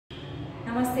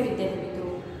નમસ્તે વિદ્યાર્થી મિત્રો,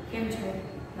 કેમ છો?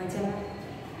 મજામાં?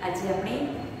 આજે આપણે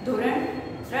ધોરણ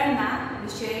 3 ના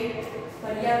વિષય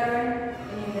પર્યાવરણ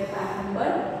એની અંદર પાઠ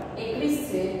નંબર 21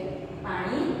 છે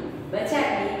પાણી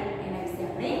બચાવીએ એના વિશે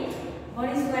આપણે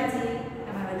ભણીશું. આજે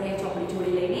તમારા બધાએ ચોપડી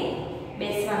જોડી લઈને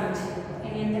બેસવાનું છે.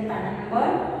 એની અંદર પાના નંબર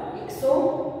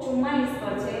 144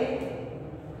 પર છે.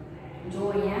 જો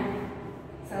અહીંયા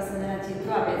સરસ મજાના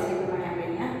ચિત્રો આપે છે, પ્રમાણે આપણે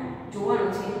અહીંયા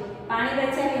જોવાનું છે. પાણી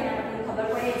બચાવીએ એના માટે ખબર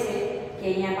પડે છે કે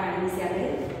અહીંયા પાણી વિશે આપણે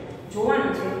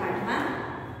જોવાનું છે પાઠમાં.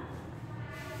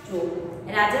 જો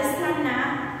રાજસ્થાનના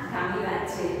ગામની વાત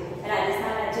છે.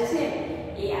 રાજસ્થાન રાજ્ય છે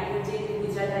એ આપણું જે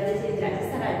ગુજરાત રાજ્ય છે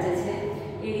રાજસ્થાન રાજ્ય છે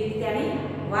એ રીતે ત્યાંની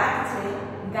વાત છે.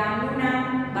 ગામનું નામ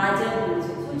બાજરપુર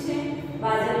છે. શું છે?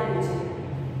 બાજરપુર છે.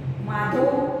 માધો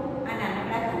આ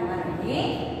નાનકડા ગામમાં રહે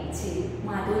છે.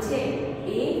 માધો છે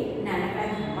એ નાનકડા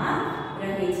ગામમાં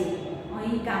રહે છે.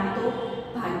 અહીં ગામ તો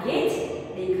ભાગ્યે જ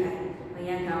દેખાય.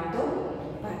 અહીંયા ગામ તો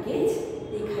ભાગ્યે જ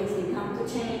દેખાય છે. ગામ તો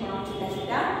છે નહીં, પણ છોટા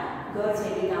છોટા ઘર છે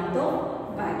એટલે ગામ તો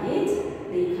ભાગ્યે જ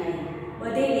દેખાય.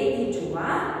 બધે રેતી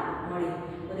જોવા મળે.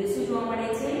 બધે શું જોવા મળે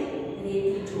છે?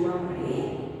 રેતી જોવા મળે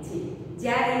છે.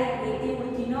 જ્યારે રેતી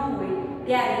ઉડતી ન હોય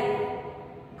ત્યારે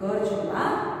ઘર જોવા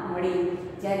મળે.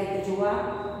 જ્યારે રેતી જોવા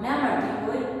ના મળતી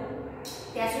હોય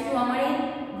ત્યાં શું જોવા મળે?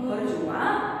 ઘર જોવા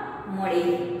મળે.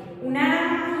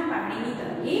 ઉનાળામાં પાણીની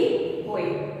તંગી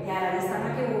હોય. ત્યાં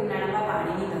રાજસ્થાનમાં કેવું ઉનાળામાં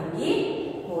પાણીની તંગી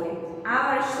હોય. આ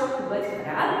વર્ષ તો ખૂબ જ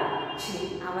ખરાબ છે.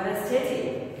 આ વર્ષ જે છે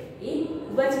એ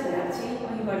ખૂબ જ ખરાબ છે.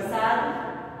 અહીં વરસાદ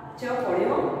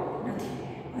પડ્યો નથી.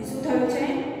 અહીં શું થયું છે?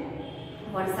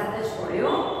 વરસાદ જ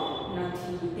પડ્યો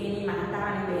નથી. તેની માતા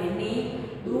અને બહેનને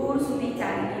દૂર સુધી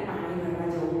ચાલીને પાણી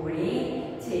ભરવા જવું પડે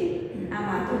છે. આ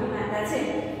માધવની માતા છે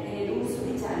એને દૂર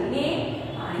સુધી ચાલીને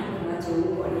પાણી ભરવા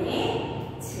જવું પડે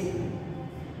છે.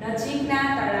 નજીકના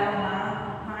તળાવમાં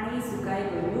પાણી સુકાઈ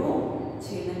ગયું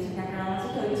છે. નજીકના તળાવમાં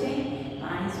શું થયું છે?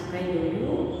 પાણી સુકાઈ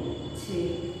ગયું છે.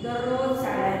 દરરોજ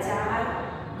 4.5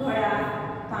 ઘડા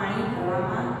પાણી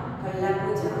ભરવામાં કલાકો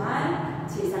જાય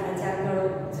છે. 4.5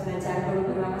 ઘડો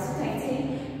ભરવામાં શું થાય છે?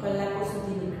 કલાકો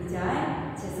સુધી નીકળી જાય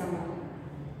છે સમય.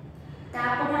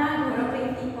 તાપમાં ગરમ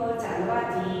રેતી પર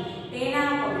ચાલવાથી તેના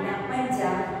પગના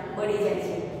પંજા બળી જાય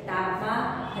છે. તાપમાં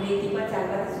રેતી પર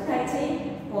ચાલવાથી શું થાય છે?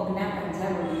 પગના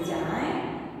પંજા બળી જાય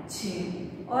છે.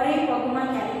 અરે પગમાં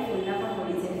ક્યારેક ફોલ્લા પણ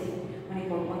પડી જાય છે. અને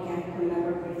પગમાં ક્યારેક ફોલ્લા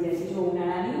પણ પડી જાય છે. જો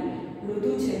ઉનાળાની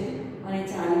ઋતુ છે અને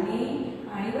ચાલીને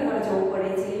પાણી ભરવા જવું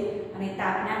પડે છે અને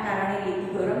તાપના કારણે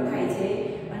રેતી ગરમ થાય છે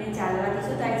અને ચાલવાથી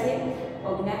શું થાય છે?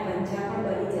 પગના પંજા પણ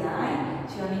બળી જાય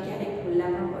છે અને ક્યારેક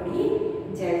ફોલ્લા પણ પડી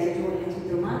જાય છે. જો અહીંયા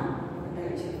ચિત્રમાં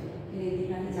બતાવ્યું છે કે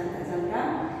રેતીમાંથી ચાલતા ચાલતા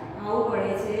આવું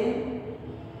પડે છે.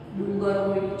 ડુંગર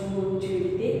હોય, જોર છે,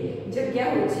 રીતે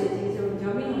જગ્યા હોય છે, જે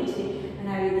જમીન હોય છે અને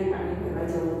આવી રીતે પાણી ભરવા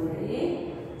જવું પડે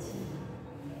છે.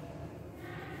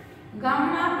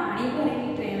 ગામમાં પાણી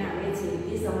ભરેલી ટ્રેન આવે છે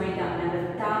તે સમયે ગામના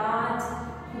બધા જ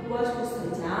ખૂબ જ ખુશ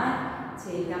થઈ જાય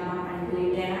છે. ગામમાં પાણી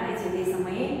ભરેલી ટ્રેન આવે છે તે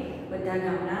સમયે બધા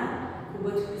ગામના ખૂબ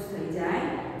જ ખુશ થઈ જાય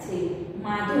છે.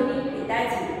 માધવની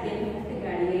પિતાજી તેમની મોટી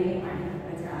ગાડી લઈને પાણી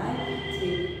ભરવા જાય છે.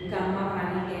 ગામમાં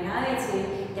પાણી ટ્રેન આવે છે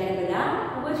ત્યારે બધા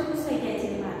ખૂબ જ ખુશ થઈ જાય છે.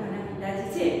 માધવના પિતાજી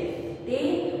છે તે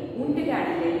ઊંટ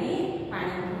ગાડી લઈને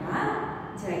પાણી ભરવા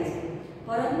જાય છે.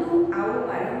 પરંતુ આવું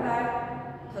વારંવાર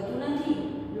થતું નથી.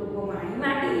 લોકો પાણી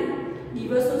માટે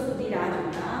દિવસો સુધી રાહ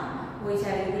જોતા હોય છે.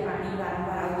 આવી રીતે પાણી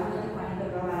વારંવાર આવતું નથી. પાણી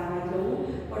ભરવા વારંવાર જવું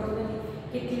પડતું નથી.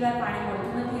 કેટલી વાર પાણી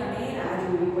મળતું નથી અને રાહ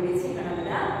જોવી પડે છે ઘણા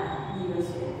બધા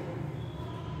દિવસો.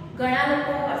 ઘણા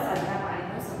લોકો વરસાદના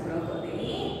પાણીનો સંગ્રહ કરે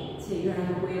છે. ઘણા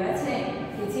લોકો એવા છે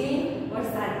કે જે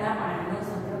વરસાદના પાણીનો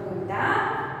સંગ્રહ કરતા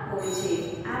હોય છે.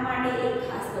 આ માટે એક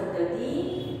ખાસ પદ્ધતિ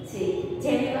છે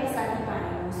જેને વરસાદના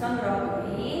પાણીનો સંગ્રહ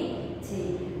કરે છે.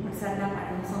 વરસાદના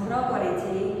પાણીનો સંગ્રહ કરે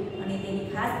છે અને તેની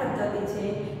ખાસ પદ્ધતિ છે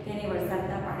તેને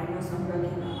વરસાદના પાણીનો સંગ્રહ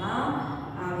કહેવામાં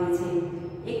આવે છે.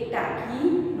 એક ટાંકી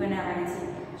બનાવવાની છે.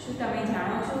 શું તમે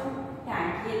જાણો છો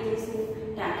ટાંકી એટલે શું?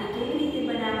 ટાંકી કેવી રીતે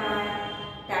બનાવાય?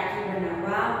 ટાંકી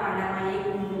બનાવવા વાડામાં એક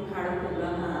ઊંડો ખાડો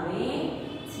ખોદવામાં આવે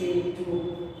છે. જો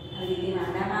આવી રીતે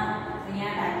વાડામાં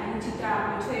અહીંયા ટાંકીનું ચિત્ર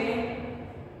આપ્યું છે.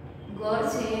 ઘર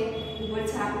છે, ઉપર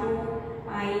છાપરું,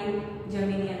 પાઇપ,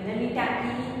 જમીનની અંદરની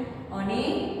ટાંકી અને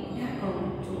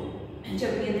ઢાંકણું. જો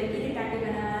જમીનની અંદર કેટલી ટાંકી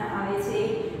બનાવવામાં આવે છે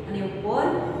અને ઉપર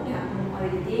ઢાંકણું.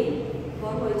 આવી રીતે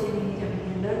ઘર હોય છે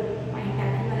જમીનની અંદર પાણી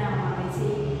ટાંકી બનાવવામાં આવે છે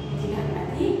જે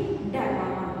ઢાંકણાથી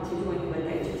ઢાંકવામાં આવે છે. જો અહીં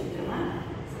બતાવ્યું છે ચિત્રમાં.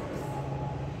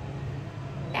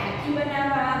 ટાંકી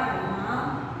બનાવવા વાળામાં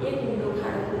એક ઊંડો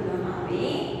ખાડો ખોદવામાં આવે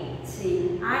છે.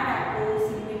 આ ટાંકો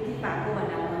સિમેન્ટથી પાકો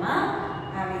બનાવવામાં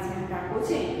આવે છે. આ ટાંકો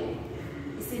છે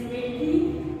સિમેન્ટથી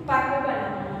પાકો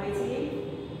બનાવવામાં આવે છે.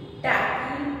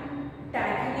 ટાંકીને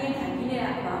ઢાંકીને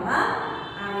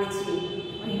આવે છે.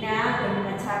 અહીંના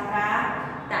ઘરના છાપરા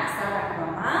તાસા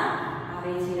રાખવામાં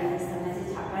આવે છે. રાજસ્થાનના જે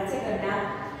છાપરા છે ઘરના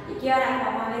એ કેવા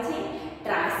રાખવામાં આવે છે?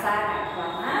 ત્રાસા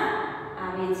રાખવામાં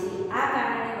આવે છે. આ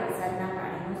કારણે વરસાદના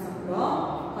પાણીનો સંગ્રહ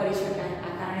કરી શકાય.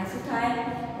 આ કારણે શું થાય?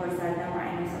 વરસાદના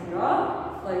પાણીનો સંગ્રહ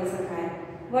કરી શકાય.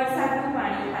 વરસાદનું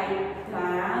પાણી પાઇપ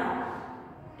દ્વારા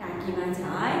ટાંકીમાં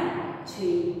જાય છે.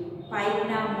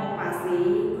 પાઇપના મોં પાસે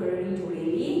ગળણી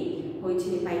જોડેલી હોય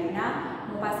છે. પાઇપના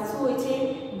મોં પાસે શું હોય છે?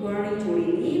 ગળણી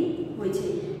જોડેલી હોય છે,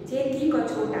 જેથી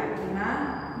કચરો ટાંકીમાં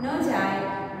ન જાય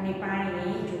અને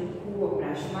પાણી ચોખ્ખું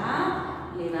વપરાશમાં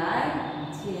લેવાય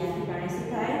છે. આથી પાણી શું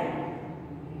થાય?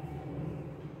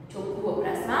 ચોખ્ખું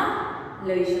વપરાશમાં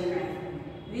લઈ શકાય.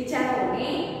 વિચારો અને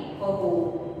કહો.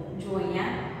 જો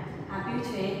અહીંયા આપ્યું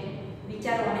છે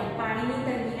વિચારો અને પાણીની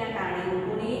તંગીના કારણે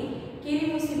લોકોને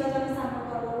કેવી મુસીબતોનો સામનો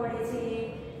કરવો પડે છે.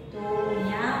 તો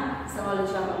અહીંયા સવાલો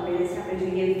જવાબ આપેલા છે. આપણે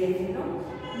જોઈએ વિદ્યાર્થીઓ.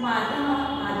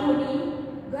 માધવની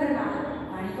ઘરમાં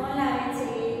પાણી કોણ લાવે છે?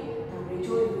 તો આપણે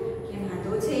જોયું કે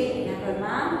માધવ છે એના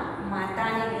ઘરમાં માતા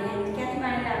અને બહેન ક્યાંથી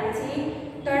પાણી લાવે છે?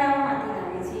 તળાવમાંથી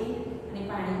લાવે છે. અને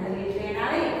પાણી ભરી ટ્રેન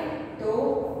આવે તો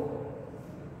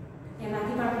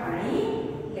એમાંથી પણ પાણી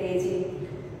લે છે.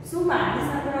 શું પાણી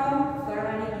સંગ્રહ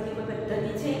કરવાની બીજી કોઈ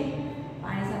પદ્ધતિ છે?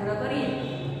 પાણી સંગ્રહ કરીએ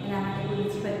એના માટે કોઈ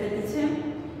બીજી પદ્ધતિ છે?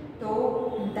 તો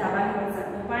ધાબાનું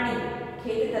વરસાદનું પાણી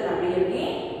ખેત તલાવડી અને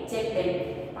ચેકડેમ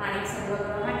પાણી સંગ્રહ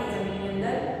કરવા માટે જમીનની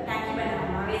અંદર ટાંકી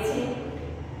બનાવવામાં આવે છે.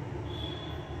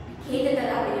 ખેત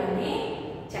તલાવડી અને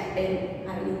ચેકડેમ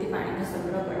આવી રીતે પાણીનો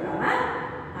સંગ્રહ કરવામાં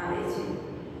આવે છે.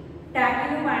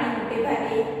 ટાંકીનું પાણી મોટે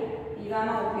ભાગે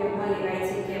પીવામાં ઉપયોગમાં લેવાય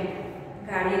છે. કેમ?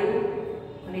 ગાળેલું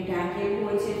અને ઢાંકેલું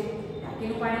હોય છે.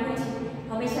 ટાંકીનું પાણી હોય છે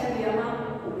હંમેશા પીવામાં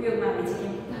ઉપયોગમાં આવે છે.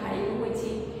 કેમ? ગાળેલું હોય છે,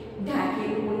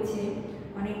 ઢાંકેલું હોય છે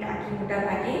અને ટાંકી મોટા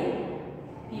ભાગે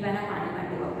પીવાના પાણી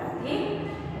માટે વપરાતી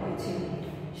હોય છે.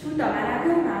 શું તમારા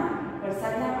ઘરમાં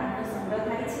વરસાદના પાણીનો સંગ્રહ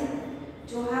થાય છે?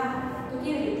 જો હા, તો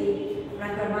કેવી રીતે?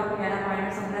 આપણા ઘરમાં પીવાના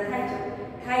પાણીનો સંગ્રહ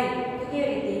થાય તો કેવી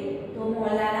રીતે? તો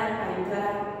મોહલ્લાના પાઇપ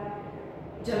દ્વારા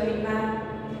જમીનમાં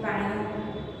પાણીનો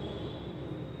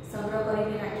સંગ્રહ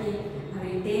કરીને રાખીએ.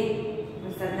 આવી રીતે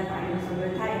વરસાદના પાણીનો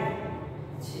સંગ્રહ થાય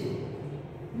છે.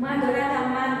 માધવના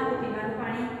ગામમાં લોકો પીવાનું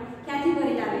પાણી ક્યાંથી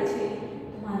ભરી લાવે છે?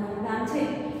 તો માધવનું ગામ છે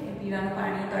એ પીવાનું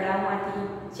પાણી તળાવમાંથી,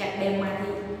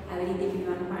 ચેકડેમમાંથી આવી રીતે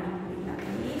પીવાનું પાણી ભરી લાવે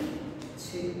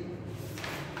છે.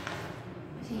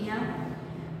 અહીંયા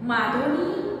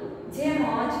માધવની જેમ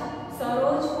જ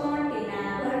સરોજ પણ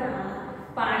તેના ઘરમાં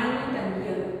પાણીની તંગી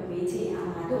અનુભવે છે. આ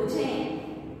માધવ છે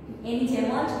એની જેમ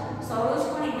જ સરોજ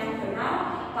પણ એના ઘરમાં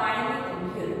પાણીની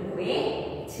તંગી અનુભવે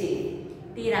છે.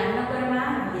 તે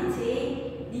રામનગરમાં રહે છે.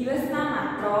 દિવસમાં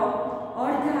માત્ર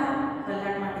અડધા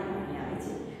કલાક માટે પાણી આવે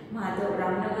છે. માધવ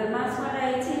રામનગરમાં શું રહે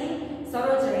છે?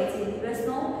 સરોજ રહે છે.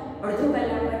 દિવસનો અડધો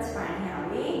કલાક જ પાણી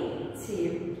આવે છે.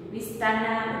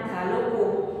 વિસ્તારના બધા લોકો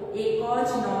એક જ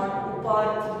નળ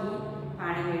ઉપરથી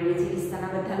પાણી મેળવે છે.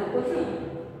 વિસ્તારના બધા લોકો છે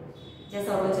જ્યાં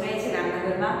સરોજ રહે છે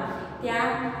રામનગરમાં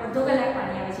ત્યાં અડધો કલાક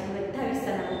પાણી આવે છે. બધા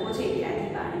વિસ્તારના લોકો છે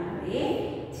ત્યાંથી પાણી મળે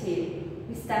છે.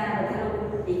 વિસ્તારના બધા લોકો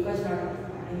એક જ નળ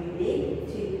પાણી મેળવે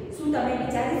છે. શું તમે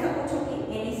વિચારી શકો છો કે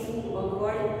એની શું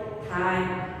અગવડ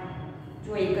થાય?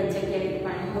 જો એક જ જગ્યાએ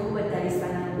પાણી બહુ બધા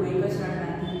વિસ્તારના લોકો એક જ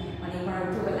નળમાંથી અને પણ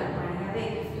અડધો કલાક પાણી આવે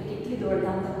તો કેટલી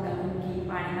દોડધામ ધક્કામુક્કી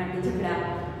પાણી માટે ઝઘડા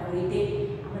આવી રીતે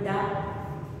આ બધા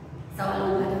સવાલો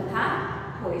ઊભા થતા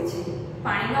હોય છે.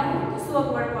 પાણી ન હોય તો શું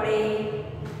અગવડ પડે?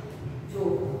 જો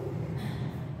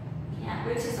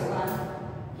આપેલ છે સવાલ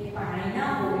કે પાણી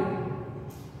ના હોય,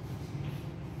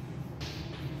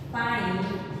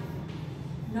 પાણી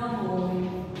ન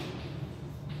હોય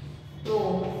તો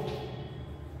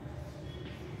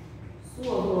શું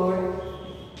અગવડ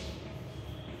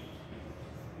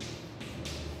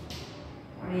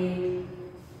પડે?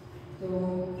 તો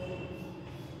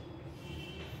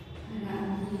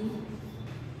રાંધી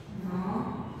ન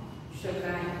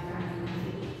શકાય,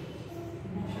 પાણી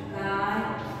ન શકાય,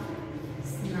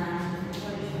 સ્નાન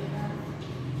કરી શકાય,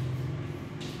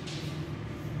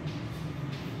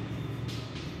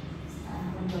 સ્નાન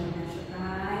પણ કરી ન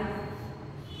શકાય.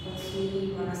 પછી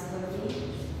વનસ્પતિ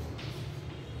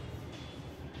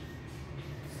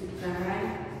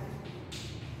સુકાય,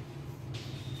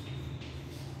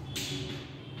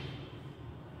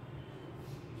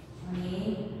 અને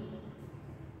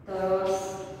તરસ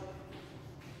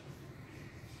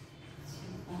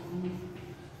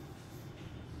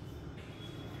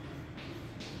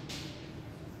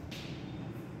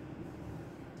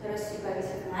છુપાવી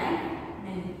શકાય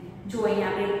નહીં. જો અહીં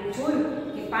આપણે જોયું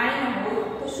કે પાણી ન હોય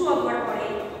તો શું અગવડ પડે?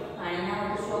 પાણી ના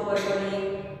હોય તો શું અગવડ પડે?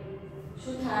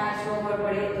 શું થાય? શું અગવડ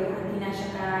પડે? તો રાંધી ના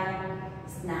શકાય,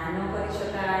 સ્નાન કરી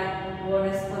શકાય,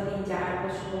 વનસ્પતિ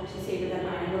પક્ષી છે એ બધા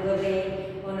પાણી વગર રહે,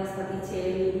 વનસ્પતિ છે,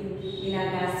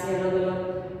 લીલા ઘાસ છે, અલગ અલગ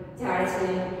ઝાડ છે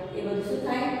એ બધું શું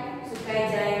થાય?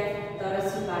 સુકાઈ જાય, તરસ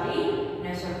છુપાવી ન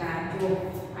શકાય. જો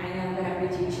પાણીના વગર આપણે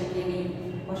જીવી શકીએ નહીં.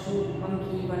 પશુ,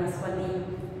 પંખી, વનસ્પતિ,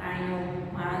 પ્રાણીઓ,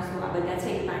 માણસો આ બધા છે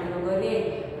એ પાણી વગર રહે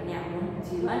અને આપણું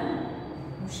જીવન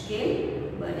મુશ્કેલ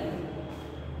બને.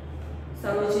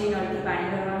 સરોજની નળથી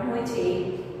પાણી ભરવાનું હોય છે.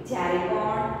 જ્યારે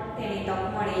પણ તેને તક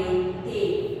મળે તે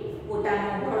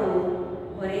પોતાનો ઘડો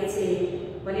ભરે છે,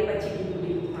 ભલે પછી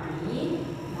ટીપું પાણી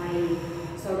મળે.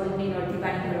 સરોજની નળથી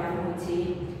પાણી ભરવાનું હોય છે.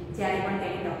 જ્યારે પણ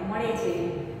તેને તક મળે તે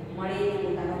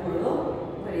પોતાનો ઘડો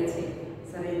ભરે છે.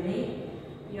 સરોજની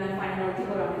પીવાનું પાણી નળથી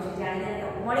ભરવાનું છે. જ્યારે તેને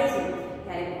તક મળે છે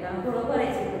ત્યારે પોતાનો ઘડો ભરે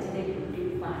છે, પછી તે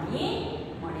ટીપું પાણી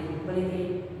મળે. ભલે તે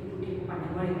ટીપું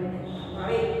પાણી મળે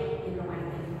આવે એ પ્રમાણે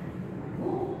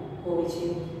હોય છે.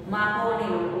 માપો અને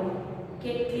લોકો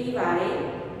કેટલી વારે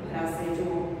ભરાશે?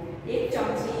 જુઓ, એક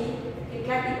ચમચી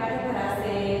કેટલા ટીપાથી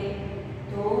ભરાશે?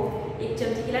 તો એક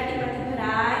ચમચી કેટલા ટીપાથી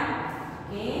ભરાય?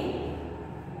 કે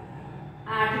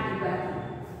 8 ટીપાથી.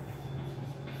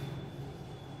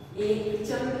 એક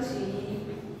ચમચી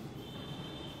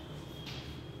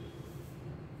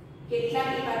કેટલા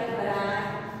ટીપાથી ભરાય?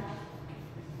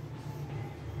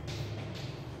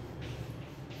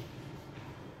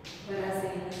 ભરાશે.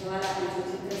 સવાલ આપ્યો છે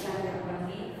ચિત્ર સાથે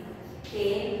આપણને કે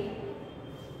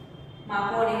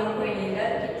માપો અને લખો એની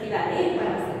અંદર કેટલી વારે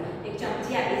ભરાશે? એક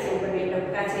ચમચી આપી છે, ઉપર 2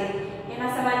 ટપકા છે.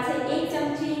 એમાં સવાલ છે એક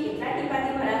ચમચી કેટલા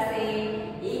ટીપાથી ભરાશે?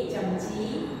 એક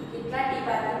ચમચી કેટલા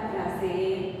ટીપાથી ભરાશે?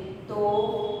 તો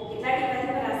કેટલા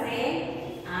ટીપાથી ભરાશે?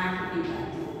 8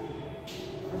 ટીપાથી.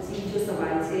 પછી બીજો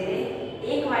સવાલ છે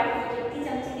એક વાટકી કેટલી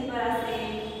ચમચીથી ભરાશે?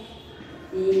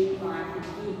 એક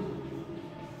વાટકી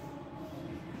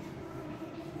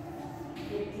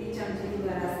કેટલી ચમચીથી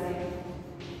ભરાશે?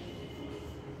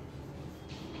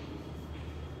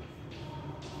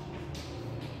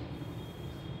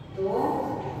 તો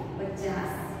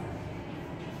 50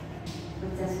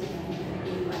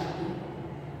 ટીપાથી એક વાટકી.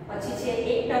 પછી છે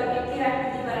એક ટબ કેટલી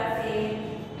વાટકીથી ભરાશે?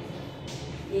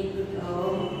 એક ટબ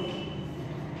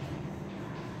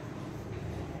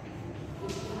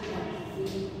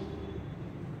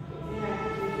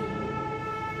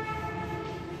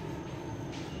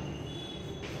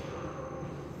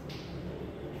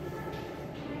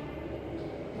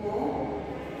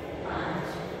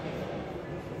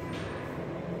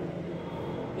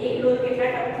એક ડોલ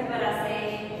કેટલા ટપથી ભરાશે?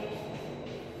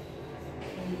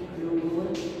 એક ડોલ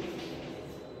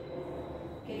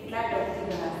કેટલા ટપથી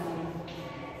ભરાશે?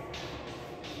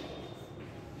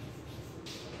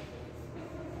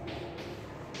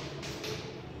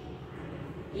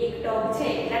 એક ટબ છે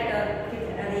એટલા ટબ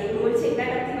અને એક ડોલ છે એટલા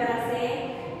ટપથી ભરાશે?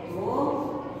 તો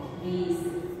 20.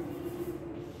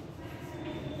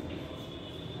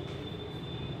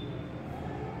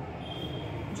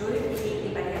 જોયું એક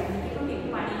ટીપાથી આપણને કેટલું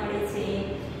ટીપું પાણી મળે છે?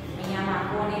 અહીંયા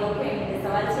માપો અને લખો એટલે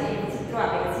સવાલ છે એને ચિત્રો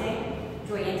આપેલા છે.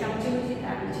 જો અહીંયા ચમચીનું ચિત્ર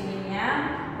આપ્યું છે, અહીંયા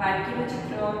વાટકીનું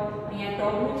ચિત્ર, અહીંયા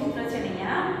ટબનું ચિત્ર છે,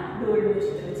 અહીંયા ડોલનું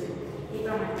ચિત્ર છે. એ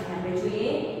પ્રમાણે આપણે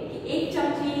જોઈએ કે એક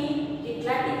ચમચી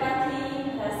કેટલા ટીપાથી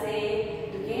ભરાશે?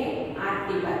 તો કે 8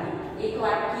 ટીપાથી. એક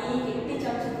વાટકી કેટલી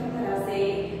ચમચીથી ભરાશે?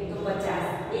 તો 50.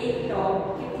 એક ટબ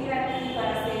કેટલી વાટકીથી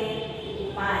ભરાશે? તો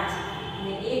 5.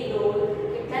 અને એક ડોલ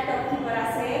કેટલા ટબથી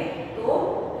ભરાશે? તો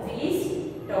 20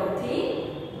 ટબથી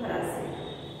ભરાશે.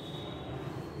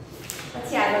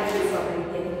 પછી આગળ જોઈશું આપણે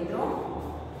વિદ્યાર્થી મિત્રો.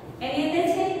 એની અંદર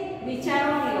છે વિચારો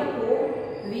અને લખો.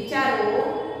 વિચારો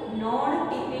નળ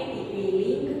ટીપે ટીપે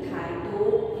લિંક થાય તો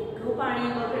કેટલું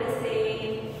પાણી બગડશે?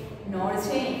 નળ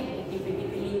છે ટીપે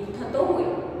ટીપે લિંક થતો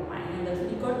હોય, પાણી અંદરથી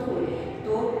નીકળતું હોય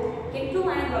તો કેટલું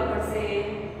પાણી બગડશે?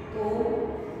 તો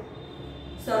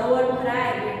સરોવર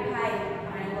ભરાય, વેઠાય,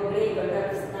 પાણી બગડે, ગટર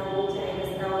રસ્તાઓ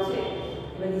છે,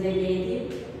 બધી જગ્યાએથી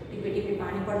ટીપે ટીપે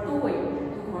પાણી પડતું હોય તો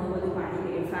ઘણું બધું પાણી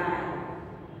વેડફાય.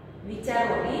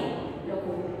 વિચારો અને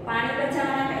લખો. પાણી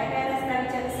બચાવવાના કયા કયા રસ્તા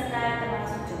વિચારી શકાય? તમારા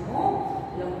સૂચનો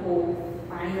લખો.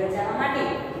 પાણી બચાવવા માટે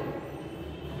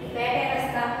કયા કયા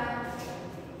રસ્તા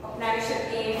અપનાવી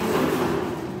શકીએ?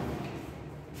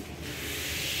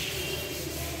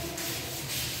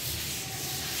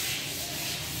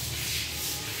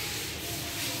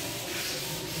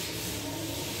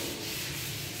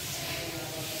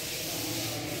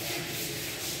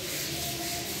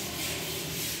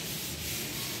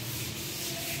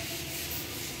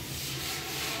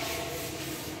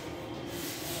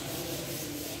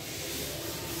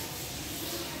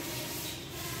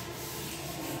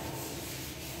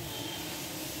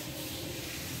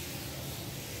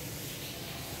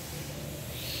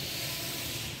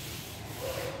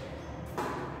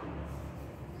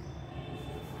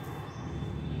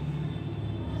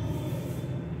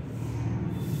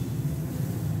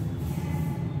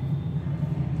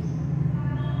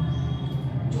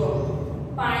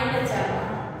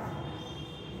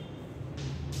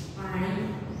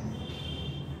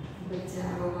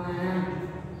 બચાવવાના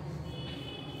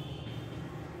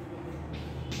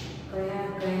કયા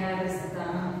કયા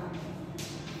રસ્તા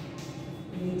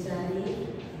વિચારી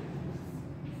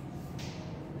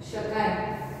શકાય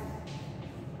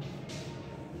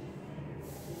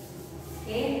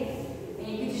કે એ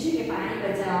કીધું છે કે પાણી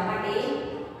બચાવવા માટે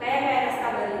કયા કયા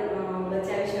રસ્તા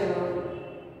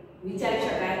વિચારી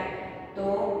શકાય તો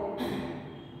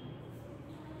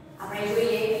આપણે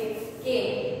જોઈએ કે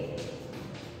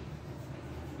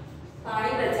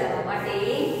પાણી બચાવવા માટે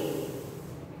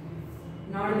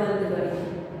નળ બંધ કરીએ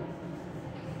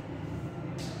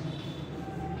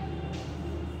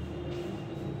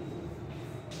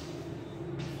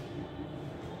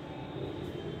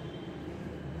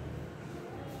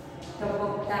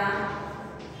ટપકતા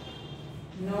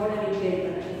નળ રિપેર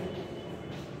કરીએ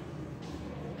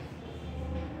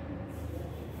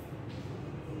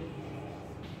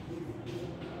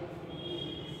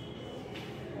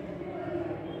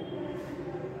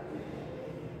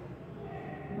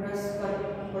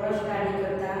બ્રશ કાઢી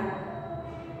કરતા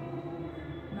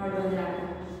નળ બંધ રાખો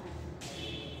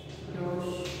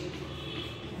બ્રશ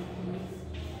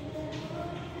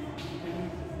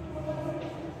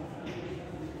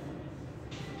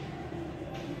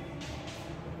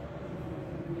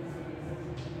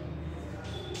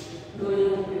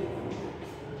ડોલનો ઉપયોગ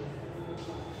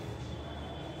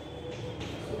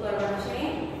શું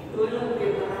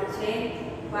કરવાનો છે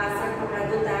વાસણ કપડા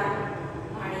ધોતા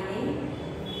પાણીને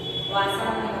વાસણ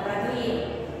અને કપડા ધોઈએ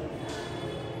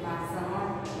વાસણ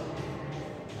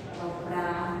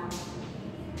કપડા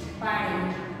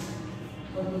પાણી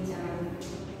બગીચામાં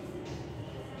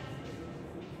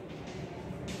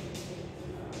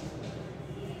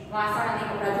વાસણ અને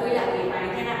કપડા ધોઈ નાખીએ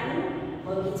પાણી ક્યાં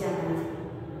નાખવું બગીચામાં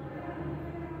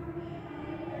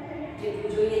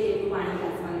જેટલું જોઈએ તેટલું પાણી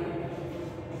ગ્લાસમાં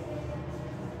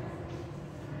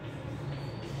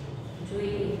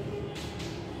જોઈએ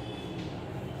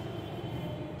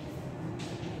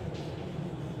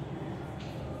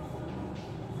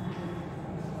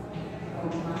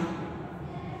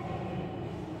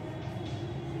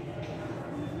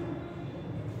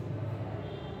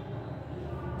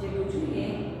જેટલું જોઈએ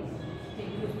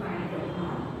તેટલું જ પાણી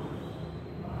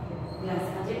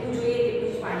ગ્લાસમાં જેટલું જોઈએ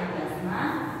તેટલું જ પાણી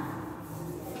ગ્લાસમાં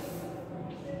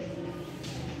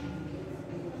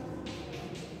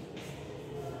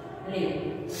લેવું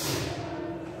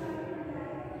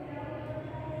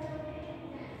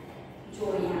જો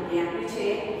અહીંયા આપણે આપ્યું છે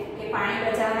કે પાણી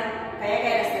બચાવવા કયા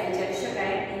કયા રસ્તા વિચારી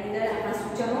શકાય એની અંદર આપણા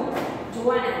સૂચનો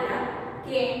જોવાના હતા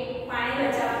કે પાણી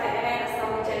બચાવવા કયા કયા રસ્તાઓ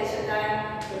વિચારી શકાય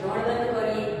તો નળ બંધ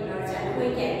કરીએ નળ ચાલુ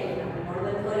હોય ક્યાંય તો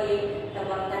આપણે નળ બંધ કરીએ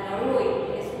ટપકતા નળ હોય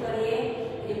એટલે શું કરીએ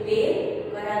રિપેર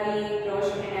કરાવીએ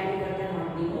ફ્લશ અને ડાબી કરતા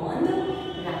નળની બંધ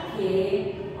રાખીએ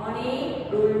અને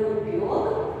ડોલનો ઉપયોગ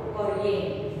કરીએ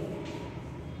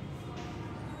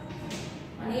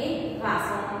અને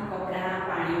વાસણ કપડા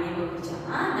પાણીને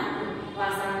બગીચામાં નાખવું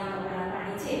વાસણ અને કપડા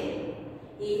પાણી છે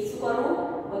એ શું કરવું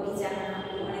બગીચામાં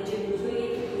નાખવું અને જેટલું જોઈએ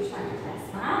તેટલું જ પાણી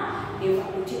ગ્લાસમાં લેવું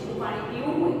આપણું જેટલું પાણી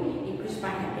પીવું હોય એટલું જ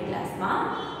પાણી આપણે ગ્લાસમાં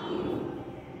પીવું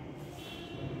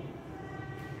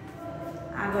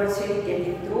આગળ છે વિદ્યાર્થી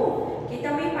મિત્રો કે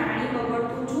તમે પાણી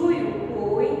બગડતું જોયું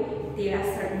હોય તેવા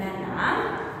સ્થળના નામ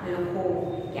લખો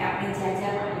કે આપણે જ્યાં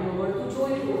જ્યાં પાણી બગડતું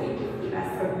જોયું હોય તેવા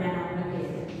સ્થળના નામ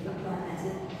લખવાના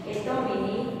છે કે તમે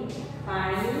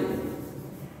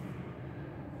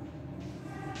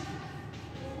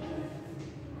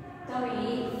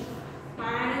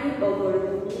પાણી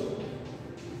બગડતું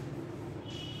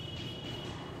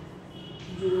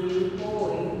જોયું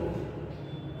હોય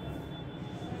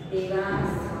તેવા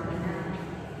સ્થળના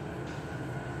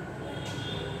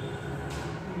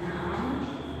નામ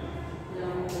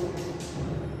લખો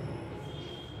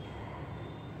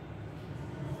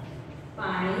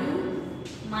પાણી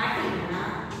માટીના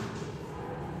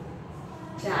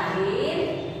જાહેર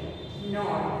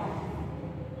નળ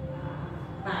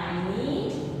પાણીની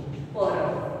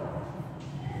પરબ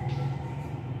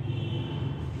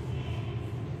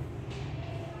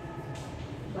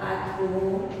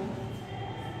bathroom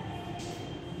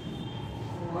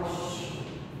wash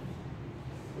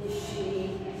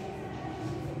machine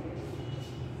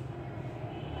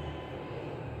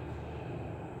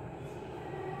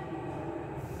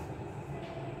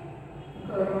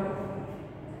ઘર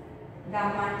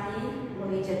ગામમાંથી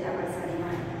વહી જતા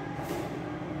વરસાદીમાં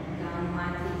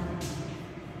ગામમાંથી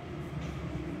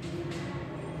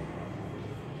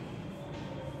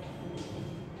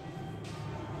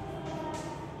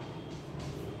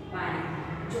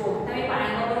જો તમે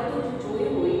પાણીમાં બગડતું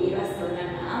જોયું હોય એવા સ્થળના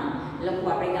નામ લખો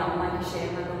આપણે ગામમાં કે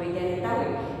શહેરમાં ગમે ત્યાં રહેતા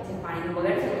હોય જે પાણીનો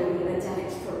બગાડ થતો હોય એવા જાહેર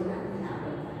સ્થળોના નામ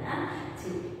લખવાના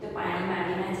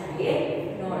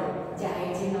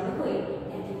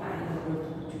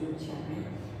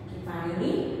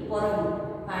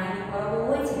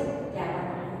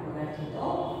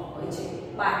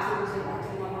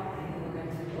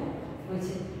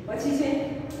પછી છે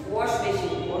વોશ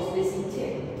બેસિન છે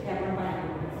ત્યાં પણ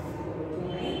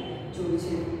પાણી જોયું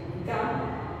છે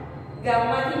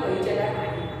ગામમાંથી વહી જતા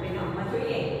પાણી આપણે ગામમાં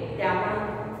જોઈએ ત્યાં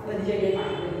પણ બધી જગ્યાએ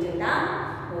પાણી વહી જતા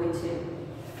હોય છે.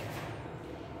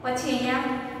 પછી અહીંયા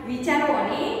વિચારો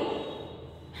અને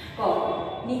કહો.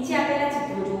 નીચે આપેલા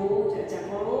ચિત્રો જુઓ, ચર્ચા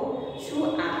કરો. શું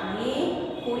આપણે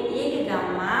કોઈ એક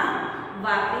ગામમાં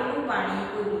વાપરેલું પાણી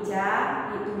કોઈ બીજા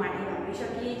હેતુ માટે વાપરી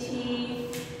શકીએ છીએ?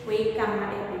 કોઈ એક કામ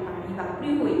માટે આપણે પાણી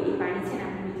વાપર્યું હોય એ પાણી છે ને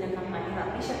આપણે બીજા કામ માટે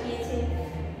વાપરી શકીએ છીએ?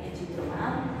 એ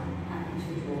ચિત્રોમાં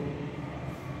આપીશું જુઓ.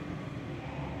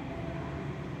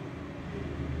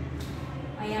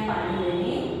 અહીંયા પાણી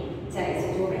લઈને જાય છે.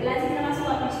 જો પહેલા ચિત્રમાં શું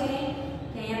આપ્યું છે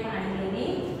કે અહીંયા પાણી લઈને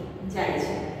જાય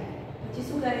છે. પછી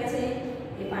શું કરે છે?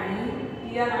 એ પાણી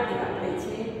પીવા માટે વાપરે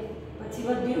છે. પછી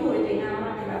વધ્યું હોય તો એ નાહવા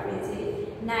માટે વાપરે છે.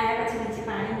 નાહ્યા પછી નીચે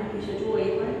પાણી મૂકી છે. જુઓ એ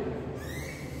પણ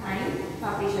પાણી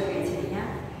વાપરી શકે છે. અહીંયા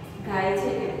ગાય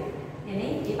છે એને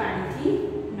એ પાણીથી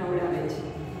નવડાવે છે.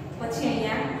 પછી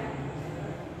અહીંયા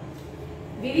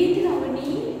વિવિધ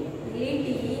રંગની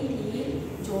લીટીથી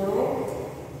જોડો.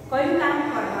 કયું કામ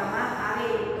કરવામાં આવે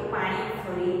તો પાણી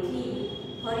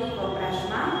ફરી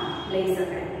વપરાશમાં લઈ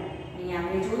શકાય? અહીંયા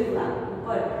આપણે જોયું આ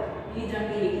ઉપર વિવિધ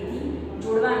રંગની લીટીથી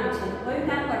જોડવાનું છે. કયું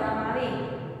કામ કરવામાં આવે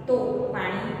તો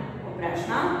પાણી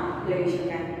વપરાશમાં લઈ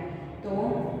શકાય? તો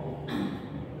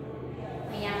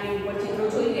અહીંયા આપણે ઉપર ચિત્રો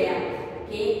જોઈ ગયા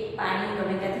કે પાણી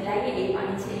ગમે ત્યાંથી લાવીએ એ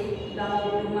પાણી છે પીવામાં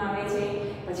ઉપયોગમાં આવે છે.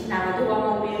 પછી નાવા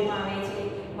ધોવામાં ઉપયોગમાં આવે છે.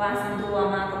 વાસણ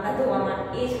ધોવામાં, કપડાં ધોવામાં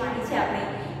એ જ પાણી છે આપણે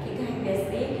કે ગાય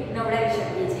ભેંસને નવડાવી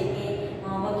શકીએ છીએ કે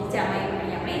બગીચામાં એ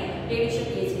પાણી આપણે રેડી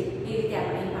શકીએ છીએ. એ રીતે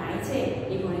આપણે પાણી છે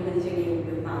એ ઘણી બધી જગ્યાએ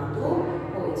ઉપયોગમાં આવતું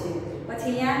હોય છે.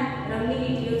 પછી અહીંયા રંગની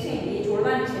લીટીઓ છે એ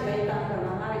જોડવાની છે. કયું કામ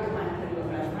કરવામાં આવે તો પાણી ફરી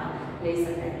વપરાશમાં લઈ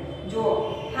શકાય. જો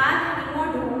હાથ અને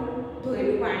મોઢું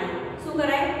ધોયેલું પાણી શું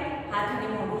કરાય? હાથ અને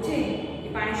મોઢું છે એ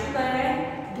પાણી શું કરાય?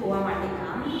 ધોવા માટે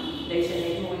કામ લઈ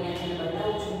શકાય. જો અહીંયા તમને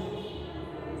બતાવું છું.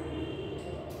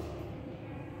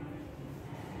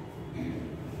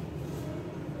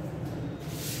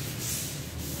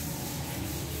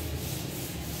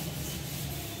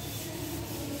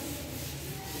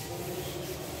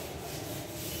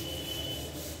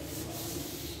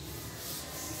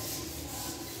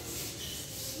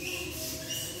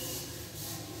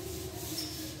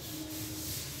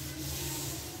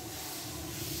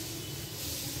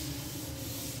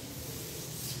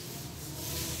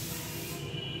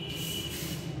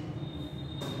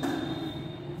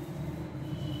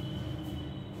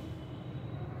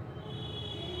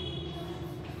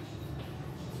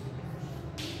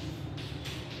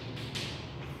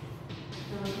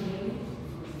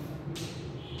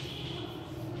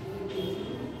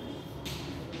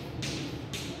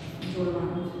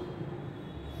 જોડવાનું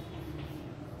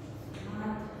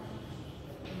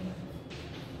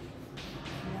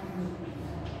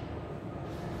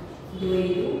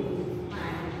ધોયેલું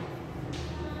પાણી,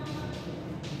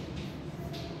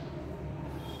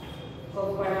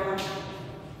 કપડાં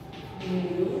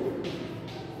ધોયેલું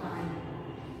પાણી,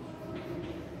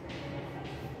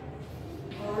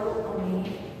 ફળો અને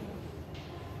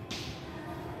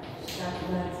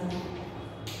શાકભાજી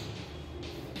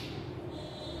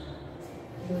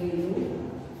ધોયેલું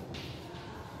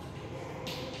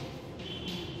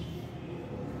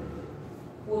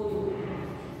પોતું,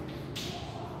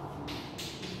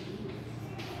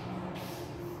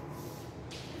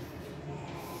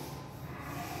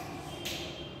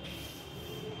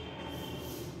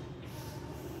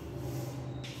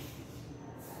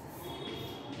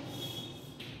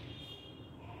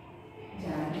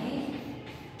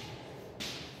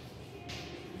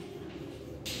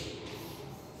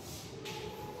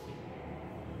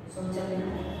 શૌચાલય,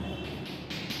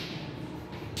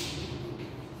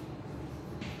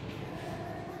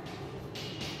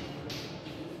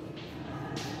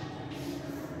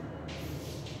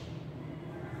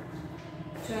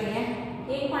 જો અહીંયા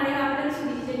એક પાણી વાપરીએ છીએ,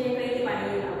 બીજી જગ્યાએ કઈ રીતે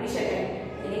પાણી વાપરી શકાય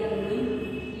એને રંગીન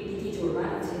લીટીથી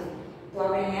જોડવાનું છે. તો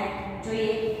આપણે અહીંયા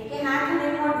જોઈએ કે હાથ અને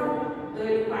મોઢું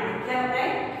ધોયેલું પાણી ક્યાં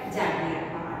વપરાય? ઝાડને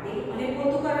રાખવા માટે. અને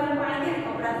પોતું કરેલું પાણી કે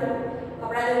કપડાં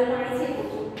ધોયેલું પાણી છે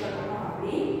પોતું કરવામાં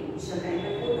વાપરી શકાય.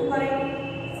 પોતું કરેલું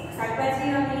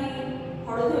શાકભાજી અને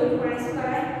ફળો ધોયેલું પાણી શું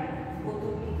કરાય?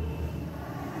 પોતું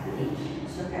વાપરી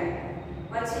શકાય.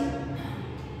 પછી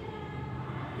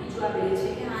બીજું આપેલું છે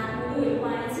કે હાથનું ધોયેલું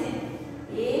પાણી છે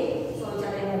એ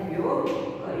શૌચાલયનો ઉપયોગ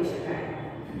કરી શકાય.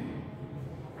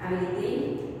 આવી રીતે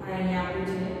અહીંયા આપ્યું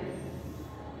છે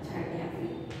ઝાડને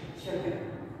આપી શકાય.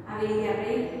 આવી રીતે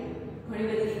આપણે ઘણી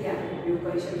બધી રીતે આપણે ઉપયોગ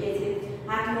કરી શકીએ છીએ.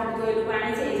 હાથ મોઢું ધોયેલું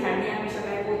પાણી છે એ ઝાડને આપી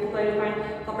શકાય. પોતું કરેલું પાણી,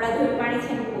 કપડાં ધોયેલું પાણી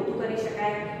છે એનું પોતું કરી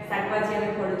શકાય. શાકભાજી અને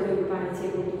ફળ ધોયેલું પાણી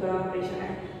છે પૂરતું કરવા વાપરી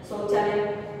શકાય. શૌચાલય,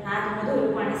 હાથમાં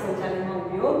ધોયેલું પાણી શૌચાલયમાં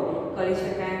ઉપયોગ કરી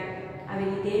શકાય. આવી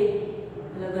રીતે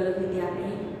અલગ અલગ રીતે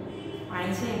આપણે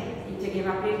પાણી છે એક જગ્યાએ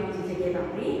વાપરી બીજી જગ્યાએ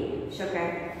વાપરી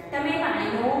શકાય. તમે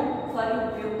પાણીનો ફરી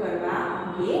ઉપયોગ કરવા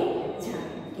અંગે જાણો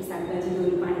કે શાકભાજી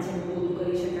ધોયેલું પાણી છે પૂરતું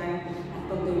કરી શકાય, હાથ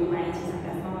પગ ધોયેલું પાણી છે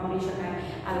સંડાસમાં વાપરી શકાય.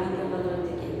 આવી રીતે અલગ અલગ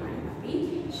જગ્યાએ પાણી વાપરી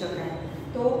શકાય.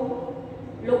 તો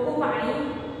લોકો પાણી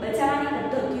બચાવવાની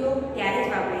પદ્ધતિઓ ત્યારે જ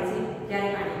વાપરે છે જ્યારે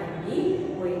પાણી તંગી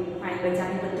હોય. પાણી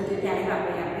બચાવવાની પદ્ધતિઓ ત્યારે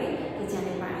વાપરે આપણે કે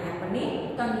જ્યારે પાણી આપણને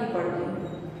તંગી પડતી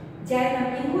હોય. જ્યારે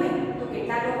તંગી હોય તો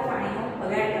કેટલાક લોકો પાણીનો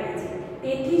બગાડ કરે છે,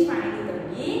 તેથી જ પાણીની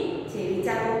તંગી છે.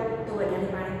 વિચારો તો બધાને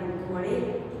પાણી પૂરતું મળે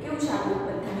તો કેવું સારું,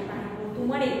 બધાને પાણી પૂરતું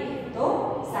મળે તો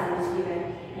સારું જ કહેવાય.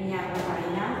 અહીંયા આપણે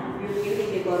પાણીના ઉપયોગ કેવી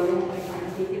રીતે કરવો અને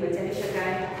પાણી કેવી રીતે બચાવી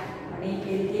શકાય અને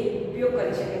કેવી રીતે ઉપયોગ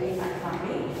કરી શકાય એ પાઠમાં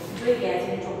આપણે જોઈ ગયા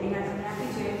છે.